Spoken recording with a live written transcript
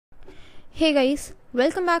Hey guys,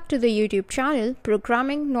 welcome back to the YouTube channel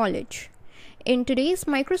Programming Knowledge. In today's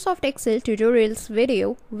Microsoft Excel tutorials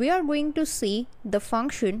video, we are going to see the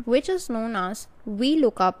function which is known as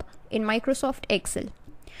VLOOKUP in Microsoft Excel.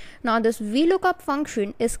 Now this VLOOKUP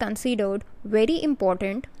function is considered very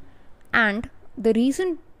important, and the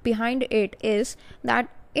reason behind it is that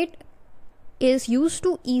it is used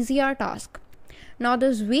to ease our task. Now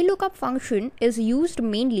this VLOOKUP function is used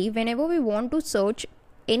mainly whenever we want to search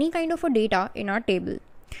any kind of a data in our table.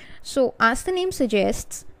 So as the name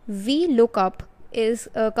suggests, VLOOKUP is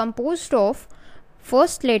composed of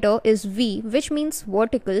first letter is V, which means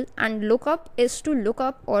vertical, and lookup is to look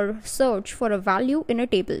up or search for a value in a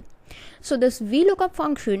table. So this VLOOKUP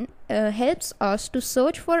function helps us to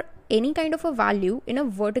search for any kind of a value in a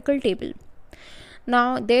vertical table.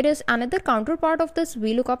 Now there is another counterpart of this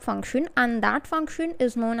VLOOKUP function, and that function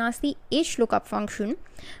is known as the HLOOKUP function,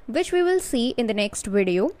 which we will see in the next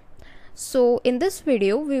video. So in this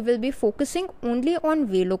video we will be focusing only on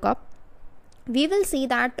VLOOKUP. We will see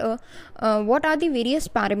that what are the various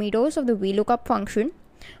parameters of the VLOOKUP function,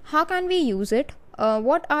 how can we use it,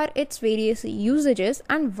 what are its various usages,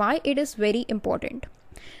 and why it is very important.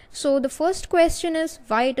 So the first question is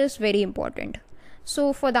why it is very important.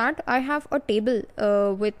 So for that I have a table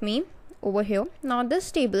with me over here. Now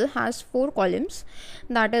this table has 4 columns,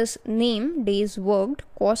 that is name, days worked,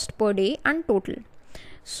 cost per day, and total.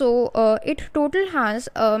 So it total has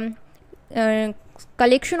a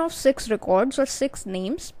collection of 6 records or 6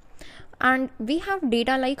 names, and we have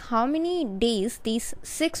data like how many days these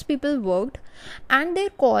 6 people worked, and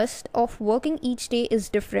their cost of working each day is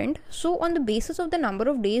different. So on the basis of the number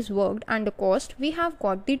of days worked and the cost, we have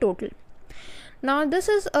got the total. Now this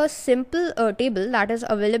is a simple table that is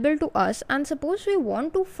available to us, and suppose we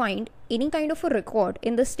want to find any kind of a record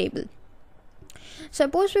in this table.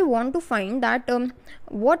 Suppose we want to find that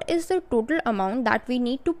what is the total amount that we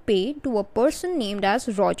need to pay to a person named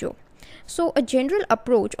as Roger. So a general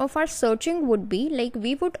approach of our searching would be like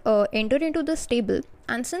we would enter into this table,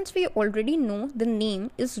 and since we already know the name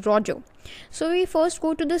is Roger, so we first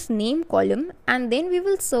go to this name column and then we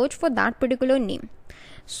will search for that particular name.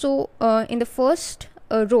 So in the first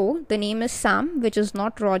row the name is Sam, which is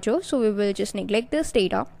not Roger, so we will just neglect this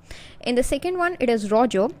data. In the second one it is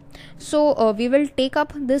Roger, so we will take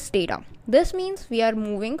up this data. This means we are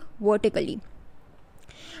moving vertically.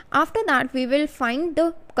 After that we will find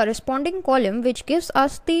the corresponding column which gives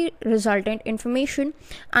us the resultant information,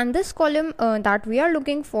 and this column that we are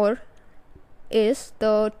looking for is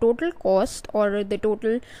the total cost or the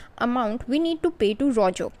total amount we need to pay to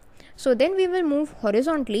Roger. So then we will move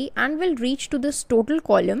horizontally and will reach to this total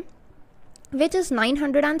column, which is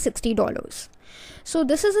 $960. So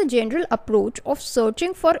this is a general approach of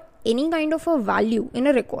searching for any kind of a value in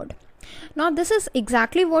a record. Now this is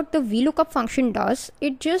exactly what the VLOOKUP function does.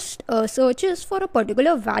 It just searches for a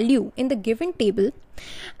particular value in the given table,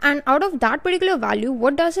 and out of that particular value,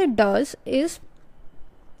 what it does is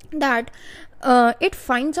that it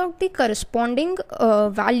finds out the corresponding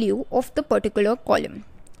value of the particular column.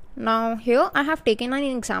 Now here I have taken an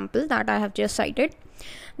example that I have just cited,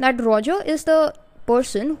 that Roger is the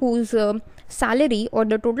person whose salary or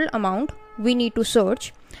the total amount we need to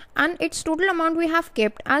search, and its total amount we have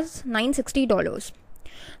kept as $960.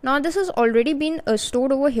 Now this has already been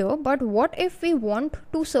stored over here, but what if we want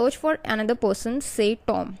to search for another person, say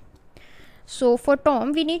Tom? So for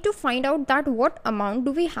Tom we need to find out that what amount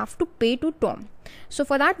do we have to pay to Tom. So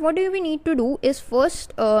for that what do we need to do is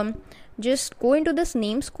first just go into this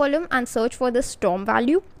names column and search for this Tom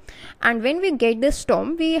value, and when we get this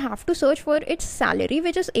Tom we have to search for its salary,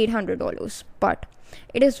 which is $800. But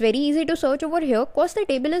it is very easy to search over here because the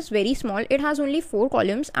table is very small. It has only 4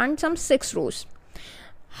 columns and some 6 rows.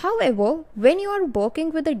 However, when you are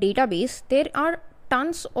working with a database, there are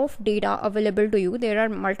tons of data available to you. There are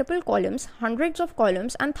multiple columns, hundreds of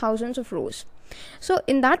columns, and thousands of rows. So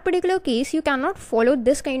in that particular case you cannot follow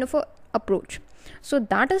this kind of a approach. So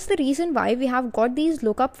that is the reason why we have got these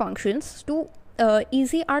lookup functions to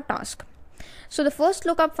easy our task. So the first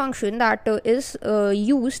lookup function that is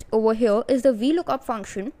used over here is the VLOOKUP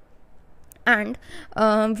function, and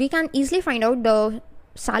we can easily find out the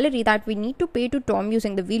salary that we need to pay to Tom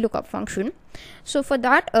using the VLOOKUP function. So for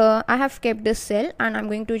that I have kept this cell and I'm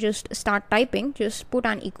going to just start typing. Just put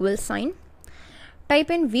an equal sign,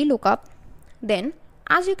 type in VLOOKUP. Then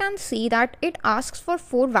as you can see that it asks for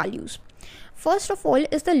 4 values. First of all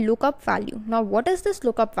is the lookup value. Now what is this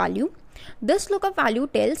lookup value? This lookup value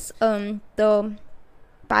tells the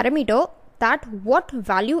parameter that what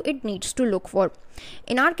value it needs to look for.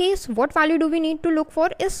 In our case, what value do we need to look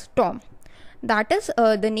for is Tom. that is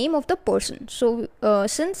the name of the person. So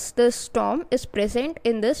since this Tom is present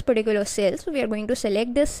in this particular cell, so we are going to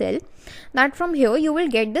select this cell. That from here you will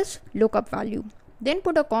get this lookup value. Then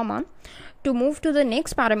put a comma to move to the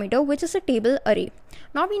next parameter, which is a table array.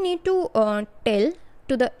 Now we need to tell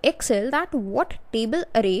to the Excel that what table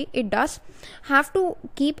array it does have to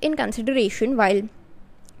keep in consideration while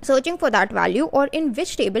searching for that value, or in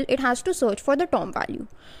which table it has to search for the Tom value.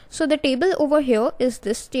 So the table over here is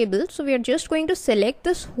this table. So we are just going to select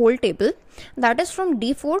this whole table, that is from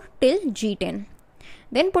D4 till G10.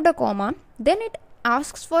 Then put a comma. Then it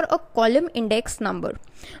asks for a column index number.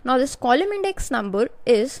 Now this column index number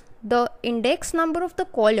is the index number of the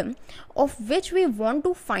column of which we want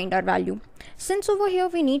to find our value. Since over here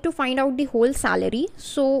we need to find out the whole salary,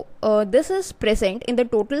 so this is present in the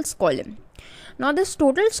totals column. Now this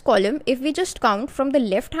totals column, if we just count from the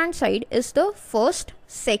left hand side, is the first,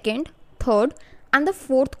 second, third and the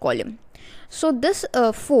fourth column. So this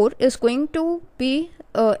 4 is going to be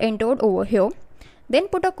entered over here. Then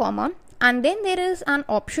put a comma, and then there is an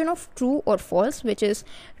option of true or false, which is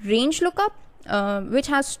range lookup, which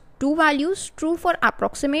has two values, true for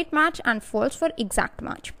approximate match and false for exact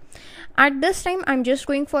match. At this time I'm just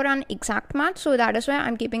going for an exact match, so that is why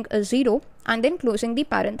I'm keeping a 0 and then closing the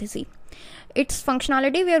parenthesis. Its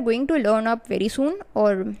functionality we are going to learn up very soon,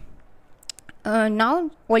 or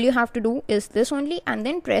now all you have to do is this only, and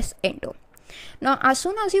then press enter. Now as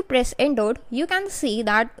soon as you press enter, you can see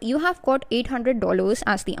that you have got $800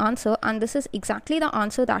 as the answer, and this is exactly the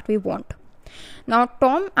answer that we want. Now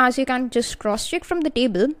Tom, as you can just cross check from the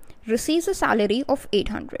table, receives a salary of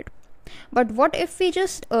 800. But what if we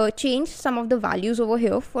just change some of the values over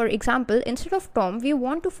here? For example, instead of Tom, we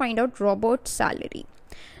want to find out Robert's salary.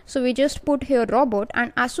 So we just put here Robert,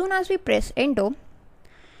 and as soon as we press enter,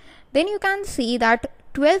 then you can see that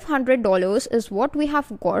 $1,200 is what we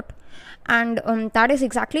have got, and that is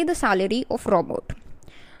exactly the salary of Robert.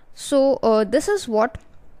 So this is what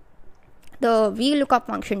the VLOOKUP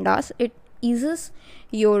function does. It eases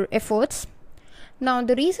your efforts. Now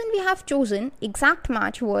the reason we have chosen exact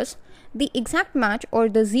match was the exact match, or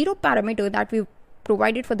the 0 parameter that we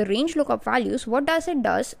provided for the range lookup values. What does it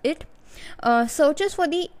does? It searches for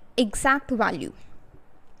the exact value.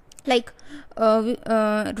 Like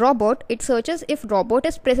Robert, it searches if Robert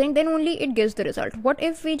is present, then only it gives the result. What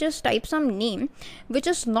if we just type some name which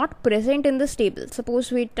is not present in this table?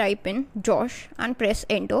 Suppose we type in Josh and press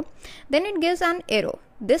enter, then it gives an error.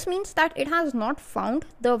 This means that it has not found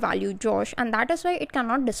the value Josh, and that is why it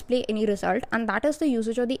cannot display any result, and that is the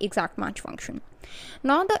usage of the exact match function.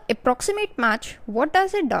 Now the approximate match, what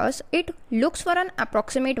does it does? It looks for an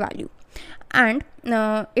approximate value, and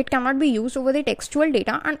it cannot be used over the textual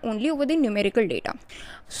data and only over the numerical data.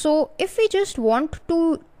 So if we just want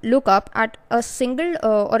to look up at a single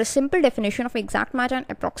or a simple definition of exact match and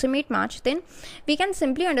approximate match, then we can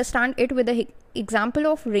simply understand it with the example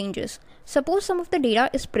of ranges. Suppose some of the data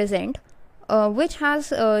is present which has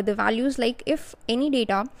the values, like if any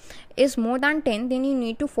data is more than 10, then you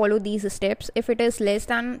need to follow these steps. If it is less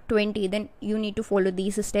than 20, then you need to follow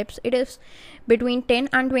these steps. It is between 10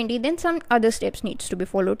 and 20, then some other steps needs to be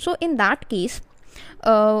followed. So in that case,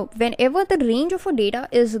 whenever the range of a data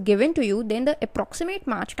is given to you, then the approximate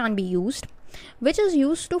match can be used, which is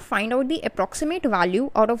used to find out the approximate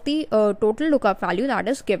value out of the total lookup value that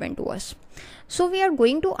is given to us. So we are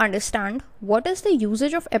going to understand what is the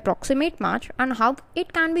usage of approximate match and how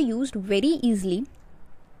it can be used very easily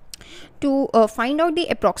to find out the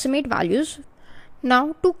approximate values.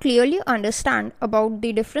 Now to clearly understand about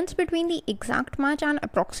the difference between the exact match and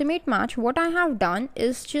approximate match, what I have done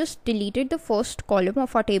is just deleted the first column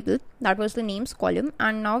of our table, that was the names column,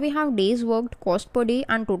 and now we have days worked, cost per day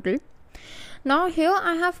and total. Now here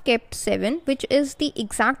I have kept 7, which is the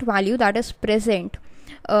exact value that is present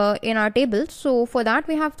in our table. So for that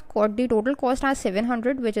we have got the total cost as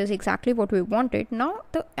 700, which is exactly what we wanted. Now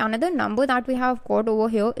the another number that we have got over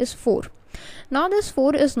here is 4. Now this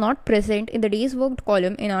 4 is not present in the days worked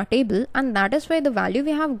column in our table, and that is why the value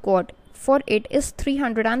we have got for it is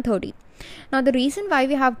 330. Now the reason why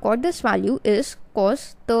we have got this value is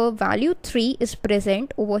because the value 3 is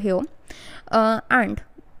present over here, and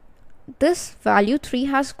this value 3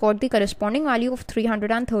 has got the corresponding value of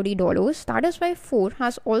 $330. That is why 4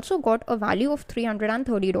 has also got a value of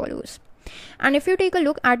 $330. And if you take a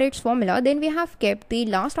look at its formula, then we have kept the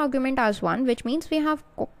last argument as 1, which means we have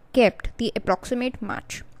kept the approximate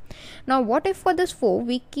match. Now what if for this 4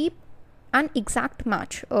 we keep an exact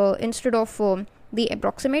match instead of the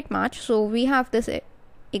approximate match? So we have this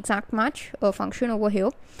exact match function over here,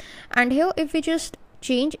 and here if we just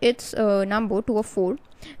change its number to a 4,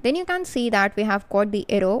 then you can see that we have got the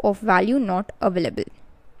error of value not available.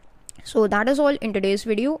 So that is all in today's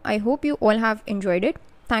video. I hope you all have enjoyed it.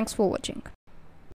 Thanks for watching.